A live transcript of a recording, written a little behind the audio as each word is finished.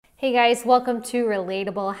Hey guys, welcome to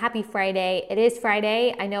Relatable. Happy Friday. It is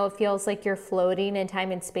Friday. I know it feels like you're floating in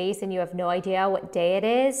time and space and you have no idea what day it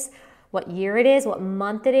is, what year it is, what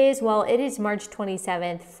month it is. Well, it is March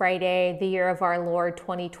 27th, Friday, the year of our Lord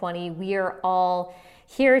 2020. We are all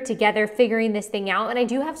here together figuring this thing out. And I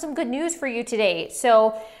do have some good news for you today.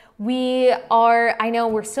 I know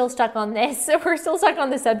we're still stuck on this. We're still stuck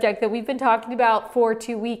on the subject that we've been talking about for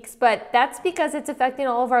 2 weeks, but that's because it's affecting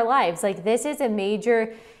all of our lives. Like, this is a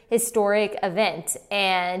major historic event,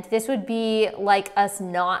 and this would be like us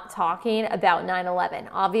not talking about 9/11.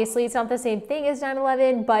 Obviously, it's not the same thing as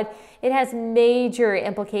 9/11, but it has major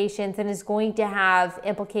implications and is going to have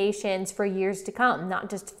implications for years to come. Not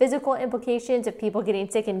just physical implications of people getting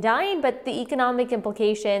sick and dying, but the economic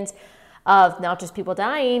implications of not just people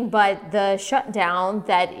dying, but the shutdown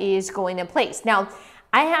that is going in place. Now,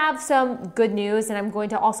 I have some good news, and I'm going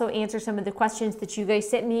to also answer some of the questions that you guys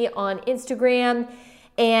sent me on Instagram.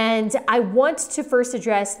 And I want to first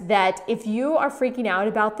address that if you are freaking out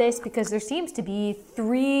about this, because there seems to be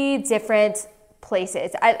 3 different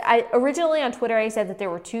places. I originally on Twitter, I said that there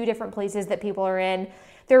were 2 different places that people are in.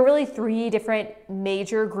 There are really 3 different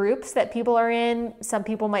major groups that people are in. Some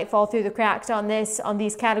people might fall through the cracks on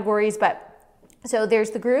these categories, but so there's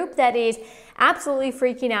the group that is absolutely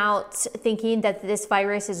freaking out, thinking that this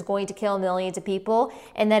virus is going to kill millions of people,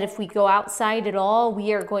 and that if we go outside at all,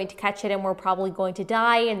 we are going to catch it and we're probably going to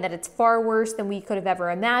die, and that it's far worse than we could have ever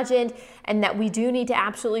imagined, and that we do need to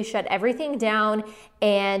absolutely shut everything down,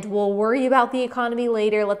 and we'll worry about the economy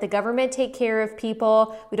later. Let the government take care of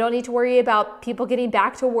people. We don't need to worry about people getting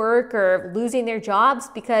back to work or losing their jobs,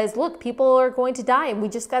 because look, people are going to die, and we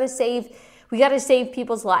just got to save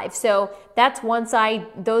people's lives. So that's one side.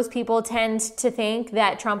 Those people tend to think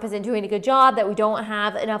that Trump isn't doing a good job, that we don't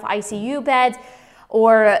have enough ICU beds,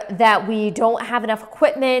 or that we don't have enough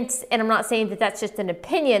equipment. And I'm not saying that that's just an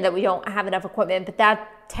opinion that we don't have enough equipment, but that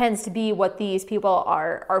tends to be what these people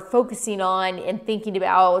are focusing on and thinking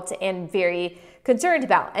about and very concerned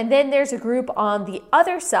about. And then there's a group on the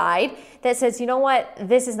other side that says, you know what,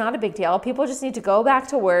 this is not a big deal. People just need to go back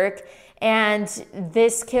to work, and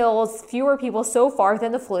this kills fewer people so far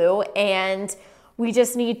than the flu, and we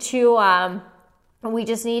just need to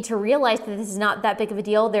realize that this is not that big of a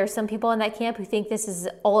deal. There's some people in that camp who think this is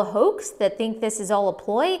all a hoax, that think this is all a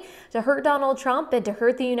ploy to hurt Donald Trump and to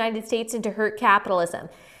hurt the United States and to hurt capitalism.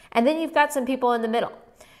 And then you've got some people in the middle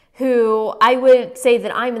who, I would say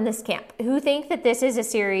that I'm in this camp, who think that this is a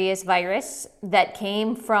serious virus that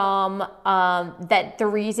came from, that the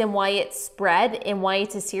reason why it spread and why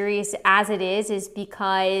it's as serious as it is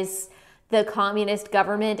because the communist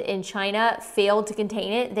government in China failed to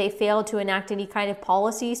contain it. They failed to enact any kind of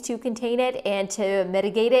policies to contain it and to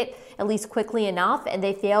mitigate it, at least quickly enough. And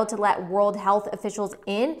they failed to let World Health officials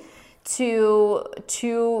in to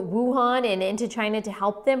Wuhan and into China to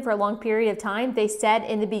help them for a long period of time. They said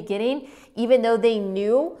in the beginning, even though they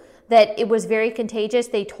knew that it was very contagious,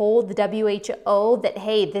 they told the WHO that,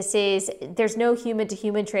 hey, there's no human to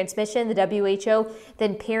human transmission. The WHO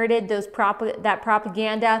then parroted that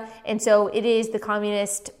propaganda. And so it is the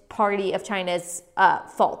Communist Party of China's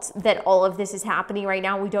fault that all of this is happening right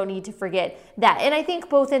now. We don't need to forget that. And I think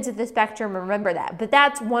both ends of the spectrum remember that. But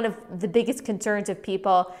that's one of the biggest concerns of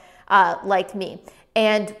people like me.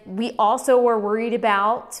 And we also were worried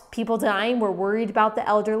about people dying. We're worried about the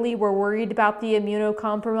elderly. We're worried about the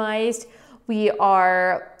immunocompromised. We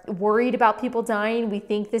are worried about people dying. We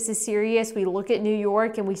think this is serious. We look at New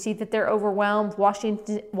York and we see that they're overwhelmed,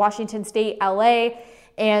 Washington State, LA,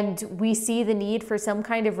 and we see the need for some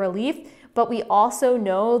kind of relief. But we also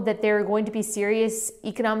know that there are going to be serious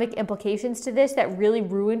economic implications to this that really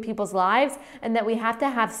ruin people's lives, and that we have to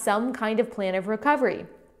have some kind of plan of recovery.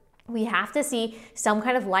 We have to see some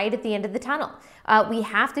kind of light at the end of the tunnel. We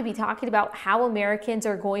have to be talking about how Americans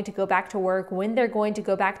are going to go back to work, when they're going to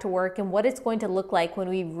go back to work, and what it's going to look like when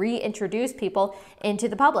we reintroduce people into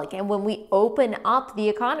the public and when we open up the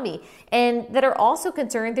economy. And that are also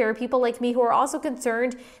concerned, there are people like me who are also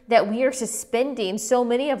concerned that we are suspending so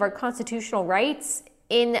many of our constitutional rights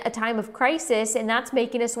in a time of crisis, and that's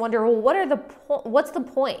making us wonder, well, what's the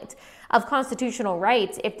point of constitutional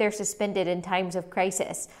rights if they're suspended in times of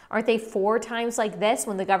crisis? Aren't they for times like this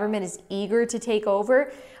when the government is eager to take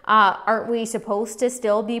over? Aren't we supposed to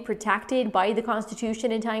still be protected by the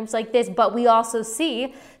Constitution in times like this? But we also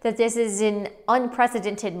see that this is an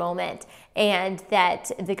unprecedented moment, and that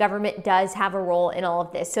the government does have a role in all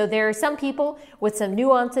of this. So there are some people with some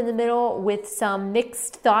nuance in the middle, with some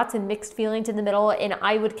mixed thoughts and mixed feelings in the middle, and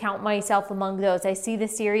I would count myself among those. I see the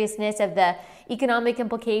seriousness of the economic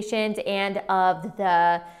implications and of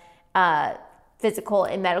the physical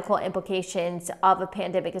and medical implications of a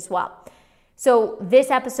pandemic as well. So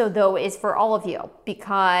this episode, though, is for all of you,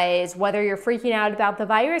 because whether you're freaking out about the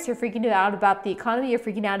virus, you're freaking out about the economy, you're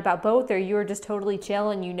freaking out about both, or you're just totally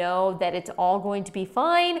chill and you know that it's all going to be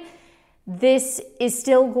fine, this is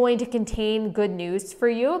still going to contain good news for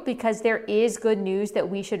you, because there is good news that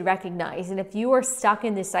we should recognize. And if you are stuck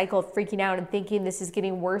in this cycle of freaking out and thinking this is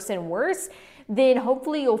getting worse and worse, then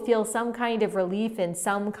hopefully you'll feel some kind of relief and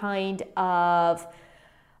some kind of,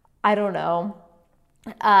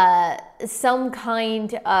 some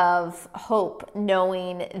kind of hope,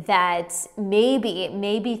 knowing that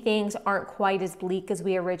maybe things aren't quite as bleak as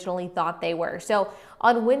we originally thought they were. So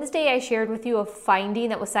on Wednesday, I shared with you a finding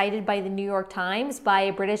that was cited by the New York Times by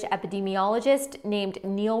a British epidemiologist named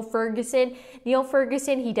Neil Ferguson. Neil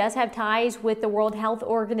Ferguson, he does have ties with the World Health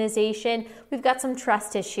Organization. We've got some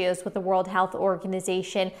trust issues with the World Health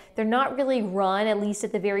Organization. They're not really run, at least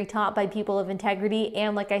at the very top, by people of integrity.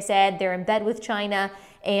 And like I said, they're in bed with China,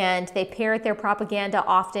 and they parrot their propaganda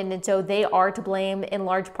often, and so they are to blame in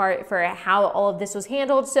large part for how all of this was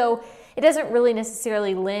handled. So it doesn't really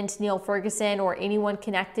necessarily lend Neil Ferguson or anyone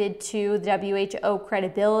connected to the WHO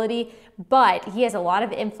credibility, but he has a lot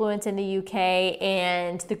of influence in the UK,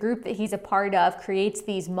 and the group that he's a part of creates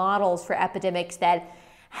these models for epidemics that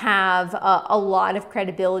have a lot of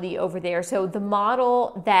credibility over there. So the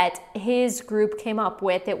model that his group came up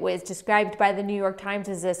with, it was described by the New York Times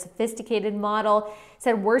as a sophisticated model,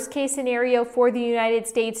 said worst case scenario for the United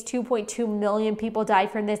States, 2.2 million people died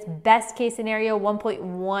from this. Best case scenario,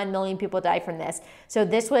 1.1 million people died from this. So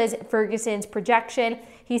this was Ferguson's projection.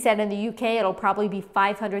 He said in the UK, it'll probably be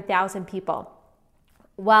 500,000 people.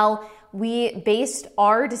 Well, we based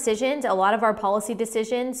our decisions, a lot of our policy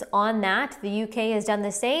decisions, on that. The UK has done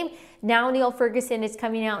the same. Now Neil Ferguson is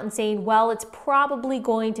coming out and saying, well, it's probably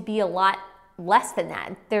going to be a lot less than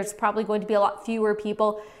that. There's probably going to be a lot fewer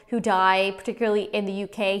people who die, particularly in the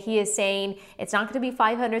UK. He is saying it's not going to be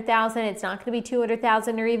 500,000, it's not going to be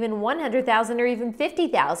 200,000 or even 100,000 or even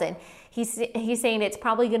 50,000. He's saying it's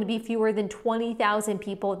probably going to be fewer than 20,000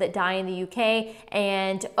 people that die in the UK.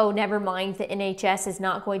 And oh, never mind, the NHS is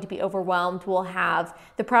not going to be overwhelmed. We'll have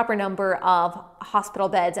the proper number of hospital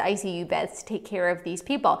beds, ICU beds to take care of these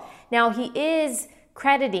people. Now, he is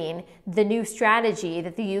crediting the new strategy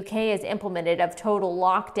that the UK has implemented of total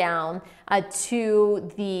lockdown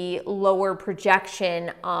to the lower projection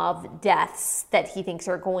of deaths that he thinks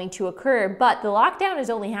are going to occur. But the lockdown has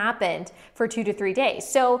only happened for 2 to 3 days.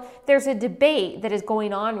 So there's a debate that is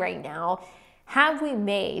going on right now. Have we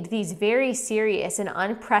made these very serious and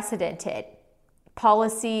unprecedented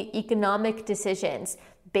policy economic decisions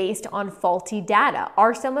based on faulty data?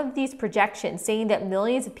 Are some of these projections saying that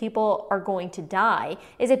millions of people are going to die,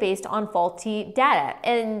 is it based on faulty data?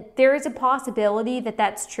 And there is a possibility that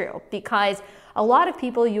that's true, because a lot of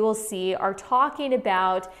people you will see are talking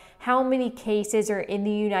about how many cases are in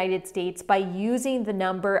the United States by using the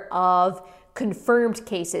number of confirmed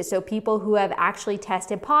cases, so people who have actually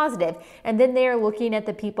tested positive, and then they're looking at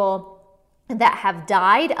the people that have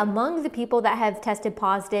died among the people that have tested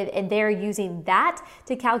positive, and they're using that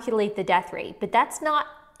to calculate the death rate. But that's not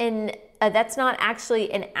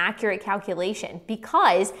actually an accurate calculation,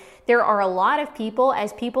 because there are a lot of people,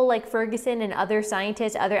 as people like Ferguson and other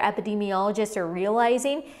scientists, other epidemiologists are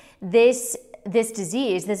realizing, this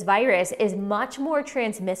disease, this virus, is much more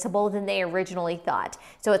transmissible than they originally thought.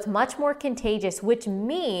 So it's much more contagious, which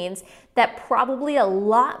means that probably a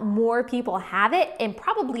lot more people have it, and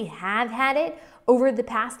probably have had it over the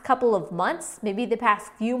past couple of months, maybe the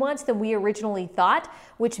past few months, than we originally thought,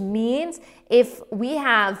 which means if we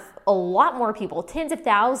have a lot more people, tens of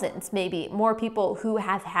thousands, maybe more people who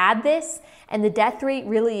have had this, and the death rate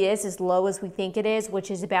really is as low as we think it is,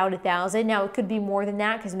 which is about 1,000. Now, it could be more than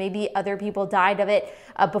that, because maybe other people died of it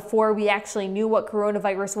before we actually knew what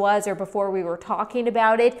coronavirus was, or before we were talking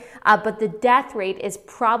about it. But the death rate is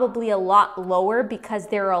probably a lot lower, because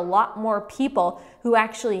there are a lot more people who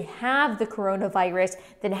actually have the coronavirus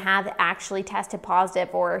than have actually tested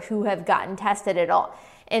positive, or who have gotten tested at all.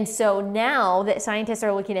 And so now that scientists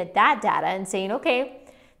are looking at that data and saying, okay,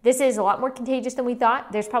 this is a lot more contagious than we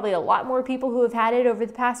thought. There's probably a lot more people who have had it over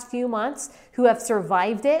the past few months who have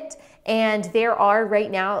survived it. And there are right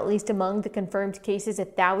now, at least among the confirmed cases,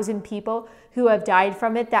 1,000 people who have died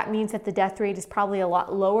from it. That means that the death rate is probably a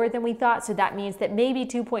lot lower than we thought. So that means that maybe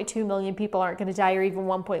 2.2 million people aren't going to die, or even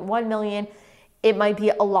 1.1 million. It might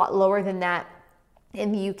be a lot lower than that.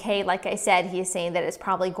 In the UK, like I said, he is saying that it's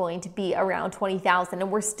probably going to be around 20,000, and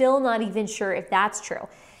we're still not even sure if that's true.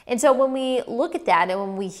 And so when we look at that, and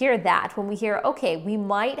when we hear that, when we hear, okay, we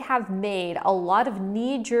might have made a lot of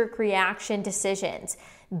knee-jerk reaction decisions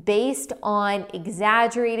based on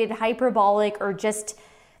exaggerated, hyperbolic, or just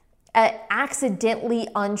accidentally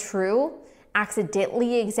untrue,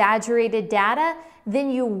 accidentally exaggerated data,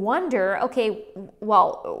 then you wonder, okay,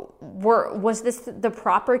 well, was this the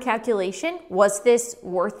proper calculation? Was this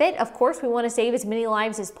worth it? Of course, we want to save as many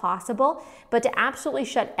lives as possible, but to absolutely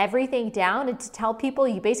shut everything down and to tell people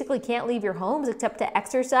you basically can't leave your homes except to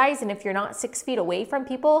exercise, and if you're not 6 feet away from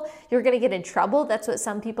people, you're going to get in trouble. That's what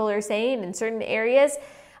some people are saying in certain areas.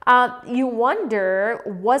 You wonder,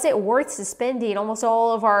 was it worth suspending almost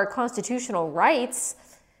all of our constitutional rights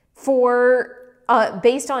for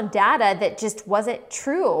based on data that just wasn't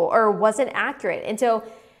true or wasn't accurate? And so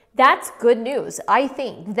that's good news. I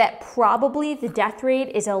think that probably the death rate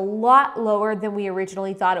is a lot lower than we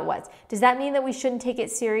originally thought it was. Does that mean that we shouldn't take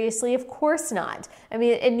it seriously? Of course not. I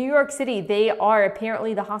mean, in New York City,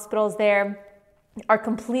 apparently the hospitals there are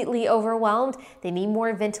completely overwhelmed. They need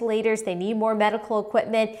more ventilators. They need more medical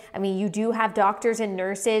equipment. I mean, you do have doctors and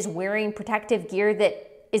nurses wearing protective gear that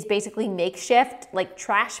is basically makeshift, like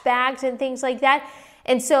trash bags and things like that.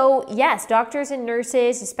 And so, yes, doctors and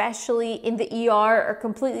nurses, especially in the ER, are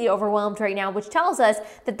completely overwhelmed right now, which tells us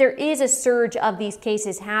that there is a surge of these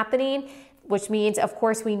cases happening, which means, of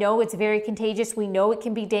course, we know it's very contagious. We know it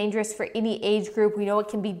can be dangerous for any age group. We know it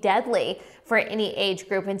can be deadly for any age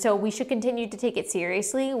group. And so we should continue to take it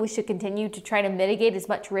seriously. We should continue to try to mitigate as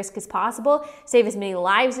much risk as possible, save as many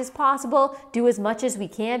lives as possible, do as much as we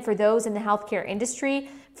can for those in the healthcare industry,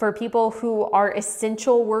 for people who are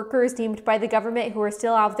essential workers deemed by the government who are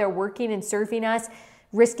still out there working and serving us,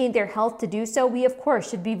 risking their health to do so. We, of course,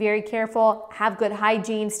 should be very careful, have good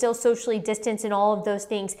hygiene, still socially distance and all of those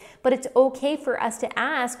things. But it's okay for us to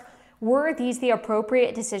ask, were these the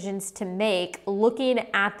appropriate decisions to make, looking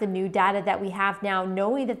at the new data that we have now,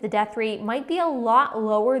 knowing that the death rate might be a lot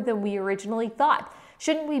lower than we originally thought?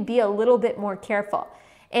 Shouldn't we be a little bit more careful?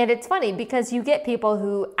 And it's funny because you get people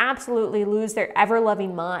who absolutely lose their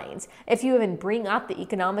ever-loving minds if you even bring up the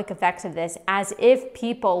economic effects of this, as if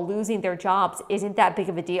people losing their jobs isn't that big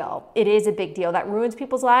of a deal. It is a big deal that ruins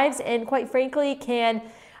people's lives and, quite frankly, can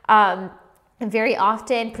very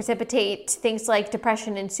often precipitate things like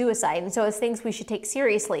depression and suicide. And so it's things we should take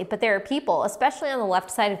seriously. But there are people, especially on the left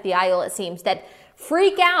side of the aisle, it seems, that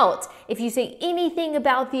freak out if you say anything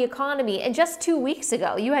about the economy. And just 2 weeks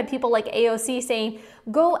ago, you had people like AOC saying,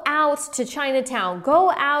 go out to Chinatown,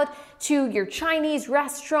 go out to your Chinese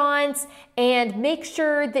restaurants and make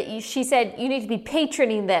sure that she said you need to be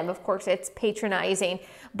patroning them. Of course, it's patronizing,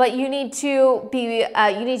 but you need to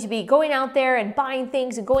be going out there and buying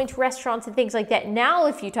things and going to restaurants and things like that. Now,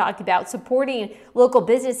 if you talk about supporting local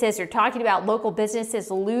businesses or talking about local businesses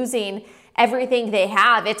losing everything they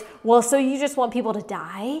have, it's, well, so you just want people to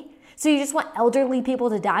die? So you just want elderly people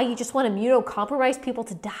to die? You just want immunocompromised people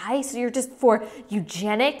to die? So you're just for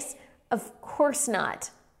eugenics? Of course not.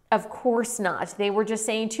 Of course not. They were just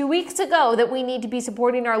saying 2 weeks ago that we need to be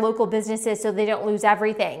supporting our local businesses so they don't lose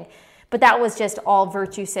everything. But that was just all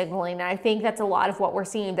virtue signaling. And I think that's a lot of what we're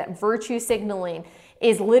seeing, that virtue signaling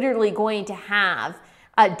is literally going to have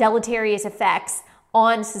deleterious effects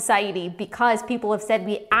on society, because people have said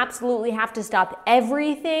we absolutely have to stop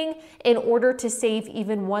everything in order to save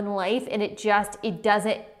even one life, and it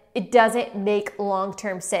doesn't make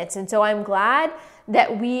long-term sense. And so I'm glad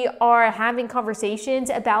that we are having conversations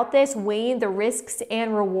about this, weighing the risks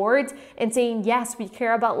and rewards and saying, yes, we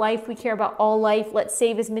care about life, we care about all life, let's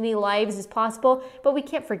save as many lives as possible, but we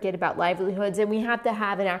can't forget about livelihoods, and we have to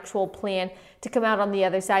have an actual plan to come out on the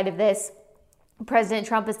other side of this. President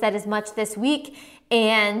Trump has said as much this week,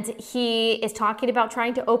 and he is talking about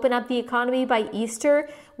trying to open up the economy by Easter,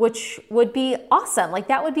 which would be awesome. Like,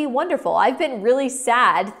 that would be wonderful. I've been really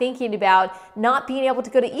sad thinking about not being able to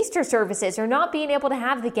go to Easter services or not being able to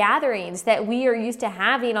have the gatherings that we are used to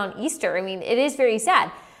having on Easter. I mean, it is very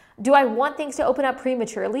sad. Do I want things to open up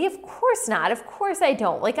prematurely? Of course not. Of course I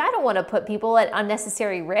don't. Like, I don't want to put people at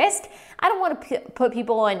unnecessary risk. I don't want to put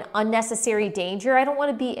people in unnecessary danger. I don't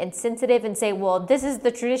want to be insensitive and say, well, this is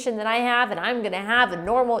the tradition that I have and I'm going to have a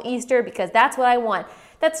normal Easter because that's what I want.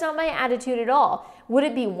 That's not my attitude at all. Would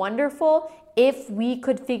it be wonderful if we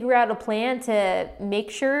could figure out a plan to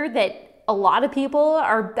make sure that a lot of people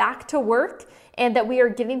are back to work and that we are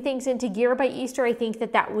getting things into gear by Easter? I think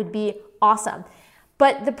that that would be awesome.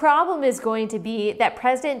 But the problem is going to be that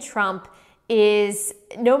President Trump is,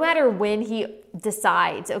 no matter when he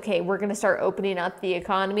decides, okay, we're going to start opening up the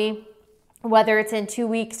economy, whether it's in 2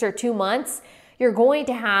 weeks or 2 months, you're going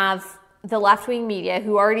to have the left-wing media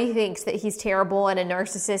who already thinks that he's terrible and a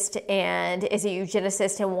narcissist and is a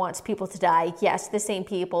eugenicist and wants people to die. Yes, the same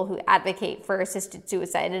people who advocate for assisted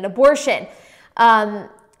suicide and abortion.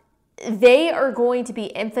 they are going to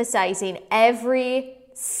be emphasizing every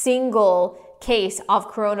single case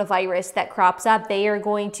of coronavirus that crops up. They are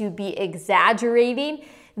going to be exaggerating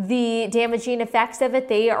the damaging effects of it.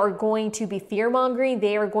 They are going to be fear-mongering.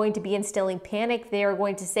 They are going to be instilling panic. They are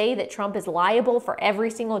going to say that Trump is liable for every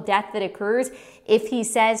single death that occurs if he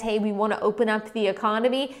says, hey, we want to open up the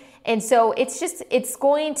economy. And so it's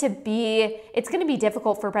going to be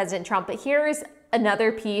difficult for President Trump. But here's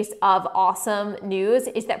another piece of awesome news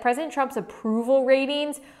is that President Trump's approval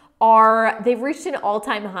ratings they've reached an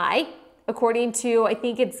all-time high, according to, I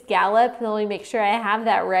think it's Gallup. Let me make sure I have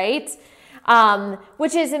that right.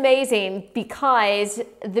 Which is amazing because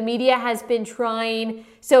the media has been trying.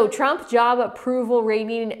 So Trump job approval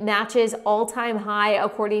rating matches all-time high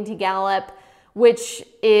according to Gallup, which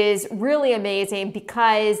is really amazing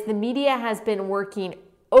because the media has been working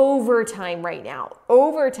overtime right now,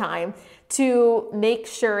 to make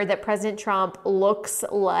sure that President Trump looks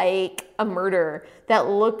like a murderer, that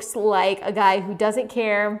looks like a guy who doesn't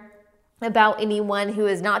care about anyone, who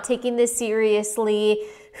is not taking this seriously,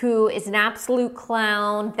 who is an absolute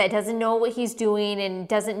clown, that doesn't know what he's doing and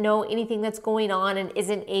doesn't know anything that's going on and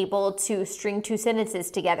isn't able to string two sentences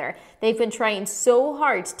together. They've been trying so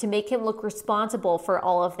hard to make him look responsible for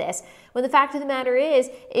all of this. When the fact of the matter is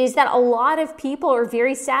that a lot of people are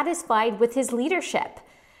very satisfied with his leadership.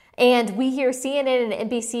 And we hear CNN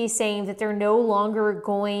and NBC saying that they're no longer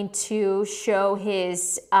going to show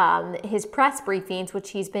his press briefings,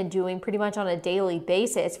 which he's been doing pretty much on a daily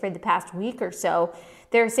basis for the past week or so.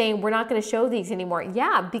 They're saying we're not going to show these anymore.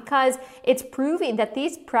 Yeah, because it's proving that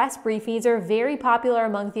these press briefings are very popular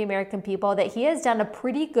among the American people, that he has done a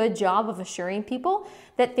pretty good job of assuring people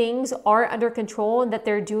that things are under control and that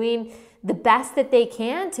they're doing the best that they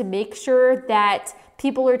can to make sure that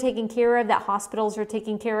people are taken care of, that hospitals are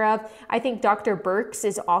taken care of. I think Dr. Birx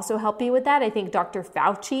is also helping with that. I think Dr.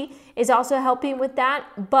 Fauci is also helping with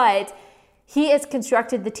that. But he has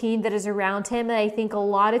constructed the team that is around him, and I think a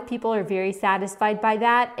lot of people are very satisfied by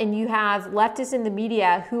that. And you have leftists in the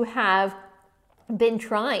media who have been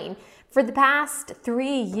trying for the past 3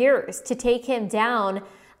 years to take him down.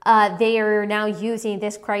 They are now using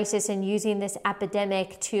this crisis and using this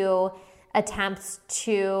epidemic to attempt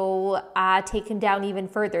to take him down even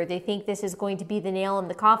further. They think this is going to be the nail in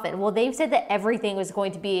the coffin. Well, they've said that everything was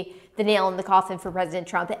going to be the nail in the coffin for President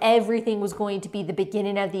Trump, that everything was going to be the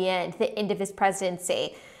beginning of the end of his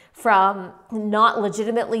presidency. From not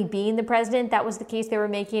legitimately being the president, that was the case they were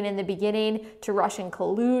making in the beginning, to Russian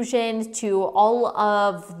collusion, to all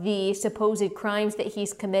of the supposed crimes that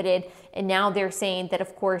he's committed. And now they're saying that,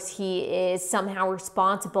 of course, he is somehow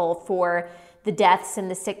responsible for the deaths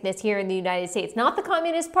and the sickness here in the United States. Not the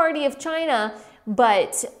Communist Party of China,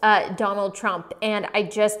 but Donald Trump. And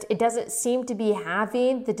it doesn't seem to be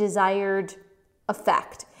having the desired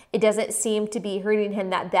effect. It doesn't seem to be hurting him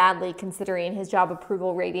that badly, considering his job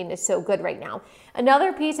approval rating is so good right now.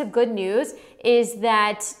 Another piece of good news is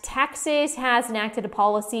that Texas has enacted a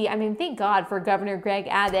policy. I mean, thank God for Governor Greg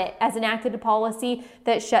Abbott, has enacted a policy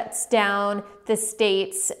that shuts down the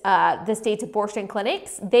state's abortion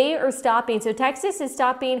clinics. They are stopping. So Texas is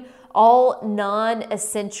stopping all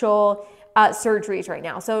non-essential surgeries right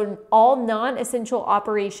now. So all non-essential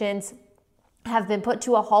operations have been put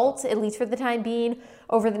to a halt, at least for the time being,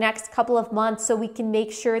 over the next couple of months, so we can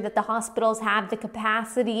make sure that the hospitals have the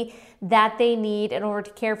capacity that they need in order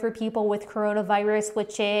to care for people with coronavirus,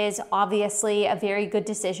 which is obviously a very good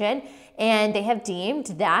decision. And they have deemed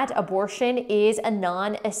that abortion is a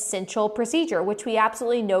non-essential procedure, which we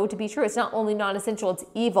absolutely know to be true. It's not only non-essential, it's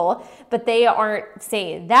evil, but they aren't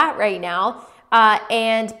saying that right now.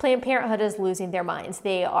 And Planned Parenthood is losing their minds.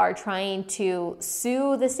 They are trying to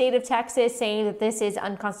sue the state of Texas, saying that this is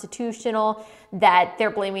unconstitutional, that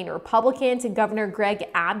they're blaming Republicans and Governor Greg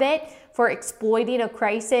Abbott for exploiting a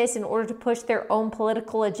crisis in order to push their own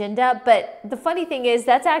political agenda. But the funny thing is,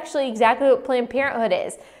 that's actually exactly what Planned Parenthood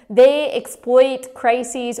is. They exploit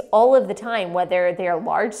crises all of the time, whether they're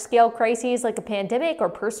large-scale crises like a pandemic or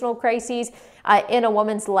personal crises in a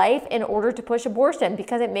woman's life, in order to push abortion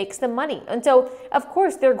because it makes them money. And so, of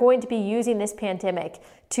course, they're going to be using this pandemic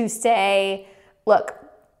to say, look,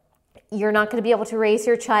 you're not going to be able to raise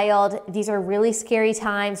your child. These are really scary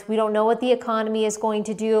times. We don't know what the economy is going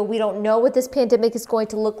to do. We don't know what this pandemic is going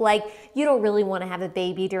to look like. You don't really want to have a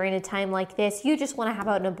baby during a time like this. You just want to have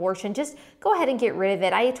an abortion. Just go ahead and get rid of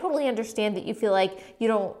it. I totally understand that you feel like you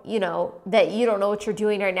don't know what you're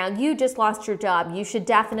doing right now. You just lost your job. You should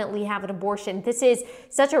definitely have an abortion. This is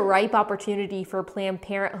such a ripe opportunity for Planned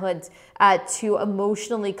Parenthood to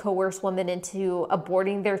emotionally coerce women into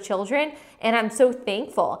aborting their children. And I'm so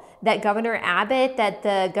thankful that that Governor Abbott, that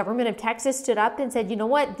the government of Texas stood up and said, you know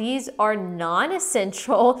what, these are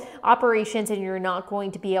non-essential operations and you're not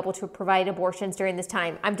going to be able to provide abortions during this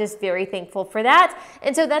time. I'm just very thankful for that.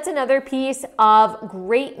 And so that's another piece of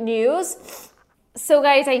great news. So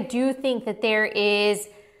guys, I do think that there is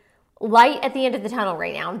light at the end of the tunnel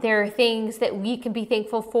right now. There are things that we can be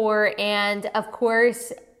thankful for. And of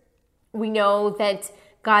course, we know that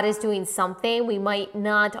God is doing something. We might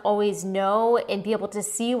not always know and be able to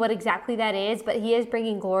see what exactly that is, but he is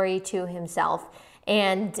bringing glory to himself.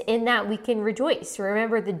 And in that we can rejoice.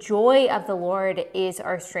 Remember, the joy of the Lord is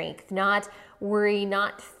our strength, not worry,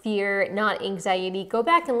 not fear, not anxiety. Go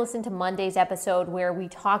back and listen to Monday's episode where we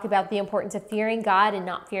talk about the importance of fearing God and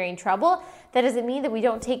not fearing trouble. That doesn't mean that we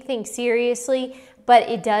don't take things seriously, but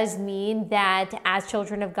it does mean that as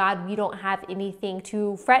children of God, we don't have anything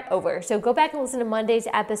to fret over. So go back and listen to Monday's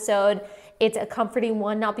episode. It's a comforting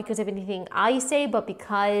one, not because of anything I say, but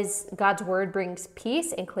because God's word brings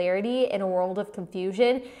peace and clarity in a world of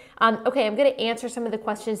confusion. Okay, I'm going to answer some of the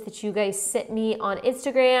questions that you guys sent me on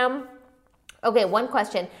Instagram. Okay, one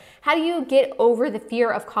question. How do you get over the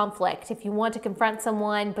fear of conflict? If you want to confront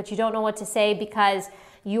someone, but you don't know what to say because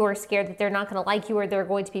you are scared that they're not going to like you or they're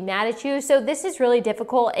going to be mad at you. So this is really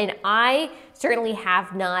difficult, and I certainly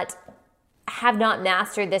have not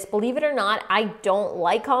mastered this. Believe it or not, I don't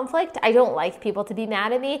like conflict. I don't like people to be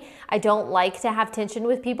mad at me. I don't like to have tension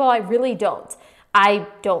with people. I really don't. I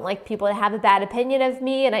don't like people to have a bad opinion of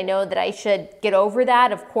me, and I know that I should get over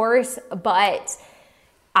that, of course, but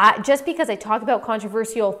just because I talk about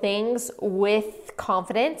controversial things with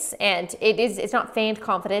confidence, and it's not feigned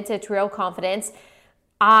confidence, it's real confidence,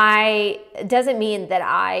 doesn't mean that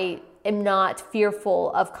I am not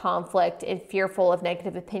fearful of conflict and fearful of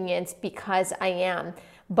negative opinions, because I am.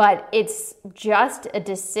 But it's just a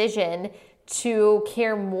decision to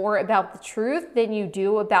care more about the truth than you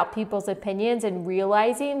do about people's opinions, and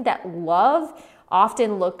realizing that love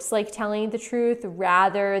often looks like telling the truth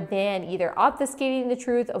rather than either obfuscating the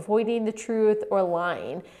truth, avoiding the truth, or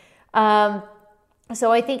lying.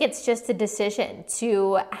 So I think it's just a decision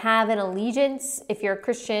to have an allegiance, if you're a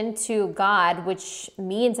Christian, to God, which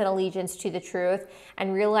means an allegiance to the truth,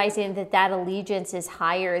 and realizing that that allegiance is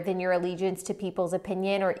higher than your allegiance to people's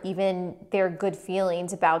opinion or even their good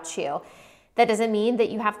feelings about you. That doesn't mean that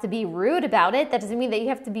you have to be rude about it. That doesn't mean that you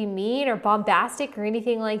have to be mean or bombastic or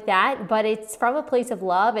anything like that, but it's from a place of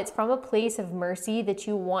love. It's from a place of mercy that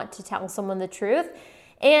you want to tell someone the truth.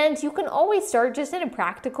 And you can always start just in a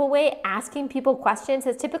practical way, asking people questions.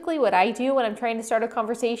 That's typically what I do when I'm trying to start a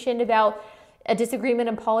conversation about a disagreement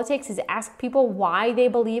in politics, is ask people why they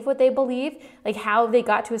believe what they believe, like how they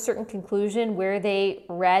got to a certain conclusion, where they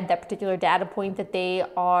read that particular data point that they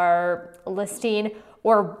are listing,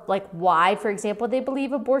 or like why, for example, they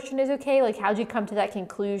believe abortion is okay. Like, how'd you come to that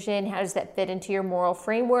conclusion? How does that fit into your moral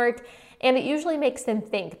framework? And it usually makes them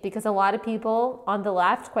think, because a lot of people on the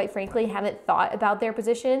left, quite frankly, haven't thought about their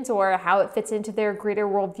positions or how it fits into their greater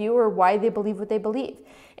worldview or why they believe what they believe.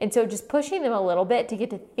 And so just pushing them a little bit to get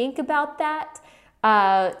to think about that,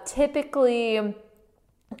 typically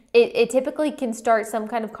can start some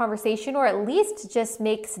kind of conversation, or at least just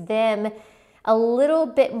makes them a little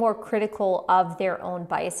bit more critical of their own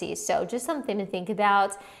biases. So just something to think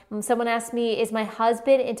about. Someone asked me, is my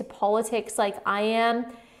husband into politics like I am?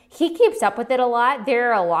 He keeps up with it a lot.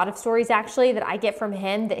 There are a lot of stories actually that I get from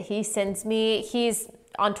him that he sends me. He's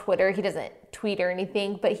on Twitter. He doesn't tweet or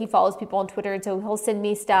anything, but he follows people on Twitter, and so he'll send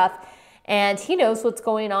me stuff, and he knows what's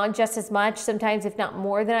going on just as much, sometimes if not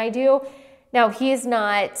more than I do. Now, he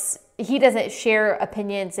doesn't share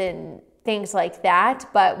opinions and things like that,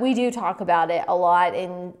 but we do talk about it a lot,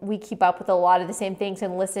 and we keep up with a lot of the same things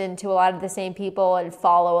and listen to a lot of the same people and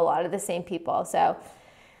follow a lot of the same people. So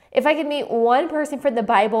if I could meet one person from the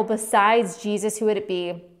Bible besides Jesus, who would it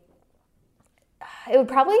be? It would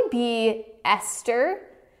probably be Esther.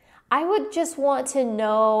 I would just want to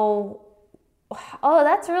know,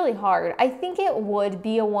 that's really hard. I think it would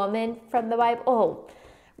be a woman from the Bible.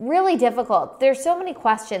 Really difficult. There's so many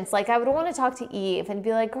questions. Like, I would want to talk to Eve and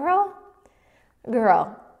be like, girl,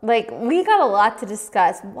 like, we got a lot to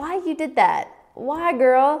discuss. Why you did that? Why,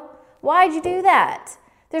 girl? Why'd you do that?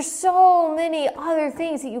 There's so many other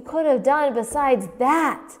things that you could have done besides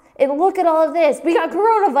that. And look at all of this. We got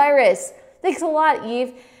coronavirus. Thanks a lot,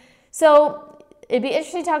 Eve. So it'd be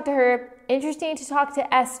interesting to talk to her. Interesting to talk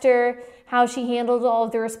to Esther, how she handled all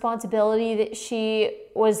of the responsibility that she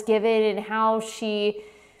was given, and how she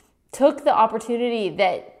took the opportunity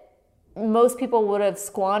that most people would have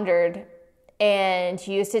squandered and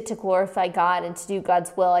used it to glorify God and to do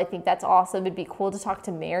God's will. I think that's awesome. It'd be cool to talk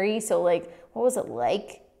to Mary. So, like, what was it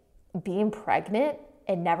like being pregnant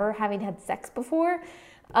and never having had sex before.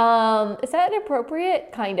 Is that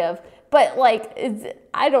inappropriate? Kind of. But like,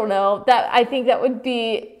 I don't know. I think that would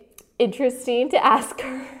be interesting to ask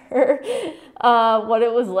her what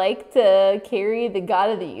it was like to carry the God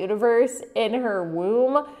of the universe in her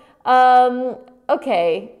womb.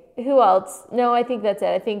 Okay, who else? No, I think that's it.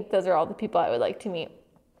 I think those are all the people I would like to meet.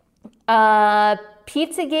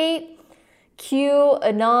 Pizzagate, Q,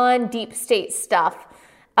 Anon, deep state stuff.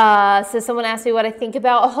 So someone asked me what I think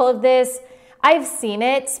about all of this. I've seen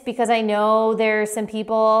it because I know there's some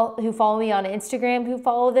people who follow me on Instagram who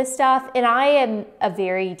follow this stuff. And I am a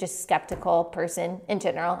very just skeptical person in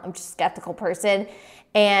general. I'm just a skeptical person.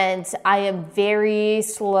 And I am very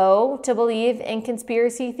slow to believe in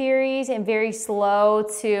conspiracy theories and very slow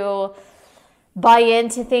to buy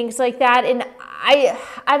into things like that. And I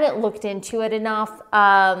haven't looked into it enough.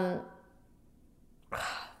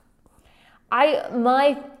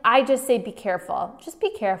 I just say be careful. Just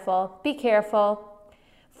be careful. Be careful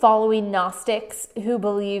following Gnostics who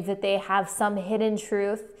believe that they have some hidden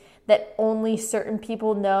truth that only certain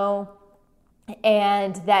people know,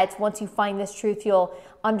 and that once you find this truth, you'll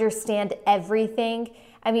understand everything.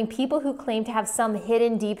 I mean, people who claim to have some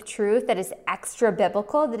hidden deep truth that is extra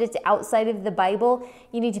biblical, that it's outside of the Bible,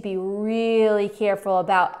 you need to be really careful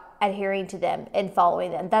about adhering to them and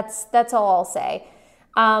following them. That's all I'll say.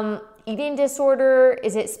 Eating disorder,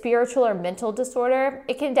 is it spiritual or mental disorder?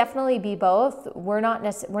 It can definitely be both. We're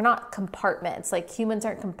not compartments. Like, humans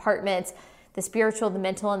aren't compartments. The spiritual, the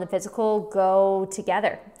mental, and the physical go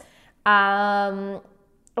together.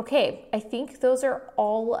 Okay, I think those are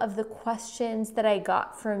all of the questions that I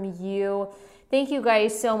got from you. Thank you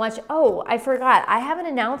guys so much. Oh, I forgot. I have an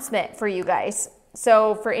announcement for you guys.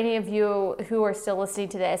 So for any of you who are still listening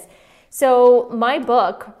to this. So my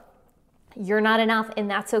book, You're Not Enough and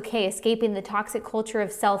That's Okay, Escaping the Toxic Culture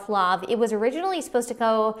of Self-Love. It was originally supposed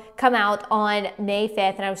to come out on May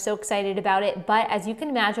 5th, and I was so excited about it. But as you can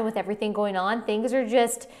imagine, with everything going on, things are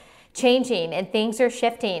just changing and things are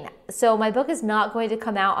shifting. So my book is not going to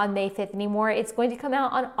come out on May 5th anymore. It's going to come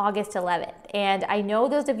out on August 11th. And I know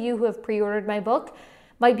those of you who have pre-ordered my book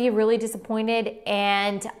might be really disappointed,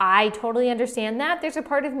 and I totally understand that. There's a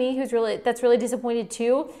part of me that's really disappointed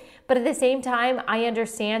too. But at the same time, I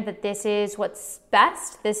understand that this is what's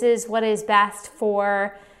best. This is what is best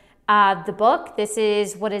for the book. This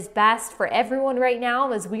is what is best for everyone right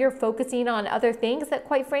now, as we are focusing on other things that,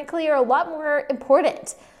 quite frankly, are a lot more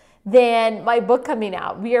important than my book coming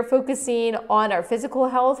out. We are focusing on our physical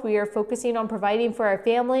health. We are focusing on providing for our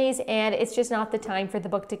families, and it's just not the time for the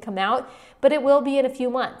book to come out, but it will be in a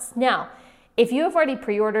few months. Now, if you have already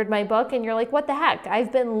pre-ordered my book and you're like, what the heck?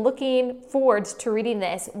 I've been looking forward to reading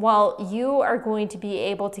this. Well, you are going to be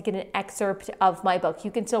able to get an excerpt of my book.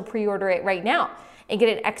 You can still pre-order it right now and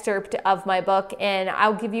get an excerpt of my book, and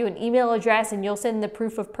I'll give you an email address and you'll send the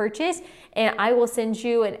proof of purchase, and I will send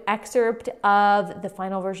you an excerpt of the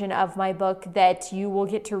final version of my book that you will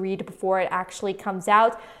get to read before it actually comes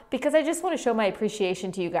out, because I just want to show my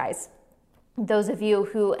appreciation to you guys. Those of you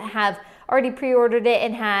who have already pre-ordered it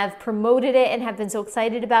and have promoted it and have been so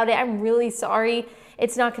excited about it, I'm really sorry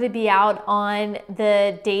it's not going to be out on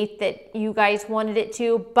the date that you guys wanted it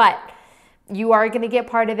to, but you are going to get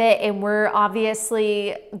part of it, and we're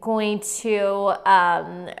obviously going to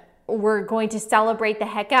celebrate the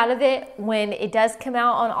heck out of it when it does come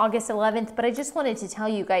out on August 11th. But I just wanted to tell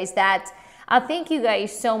you guys that thank you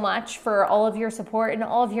guys so much for all of your support and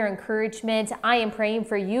all of your encouragement. I am praying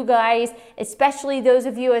for you guys, especially those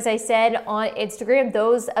of you, as I said on Instagram,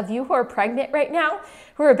 those of you who are pregnant right now,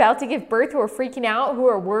 who are about to give birth, who are freaking out, who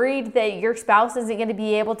are worried that your spouse isn't going to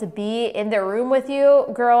be able to be in their room with you.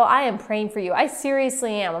 Girl, I am praying for you. I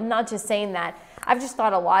seriously am. I'm not just saying that. I've just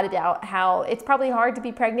thought a lot about how it's probably hard to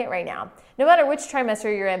be pregnant right now, no matter which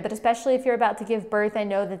trimester you're in, but especially if you're about to give birth. I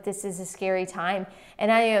know that this is a scary time,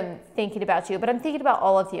 and I am thinking about you, but I'm thinking about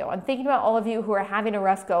all of you. I'm thinking about all of you who are having a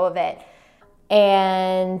rough go of it,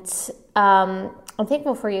 and I'm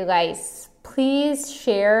thankful for you guys. Please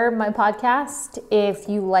share my podcast if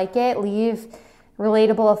you like it. Leave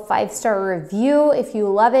relatable a 5-star review if you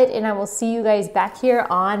love it, and I will see you guys back here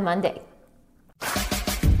on Monday.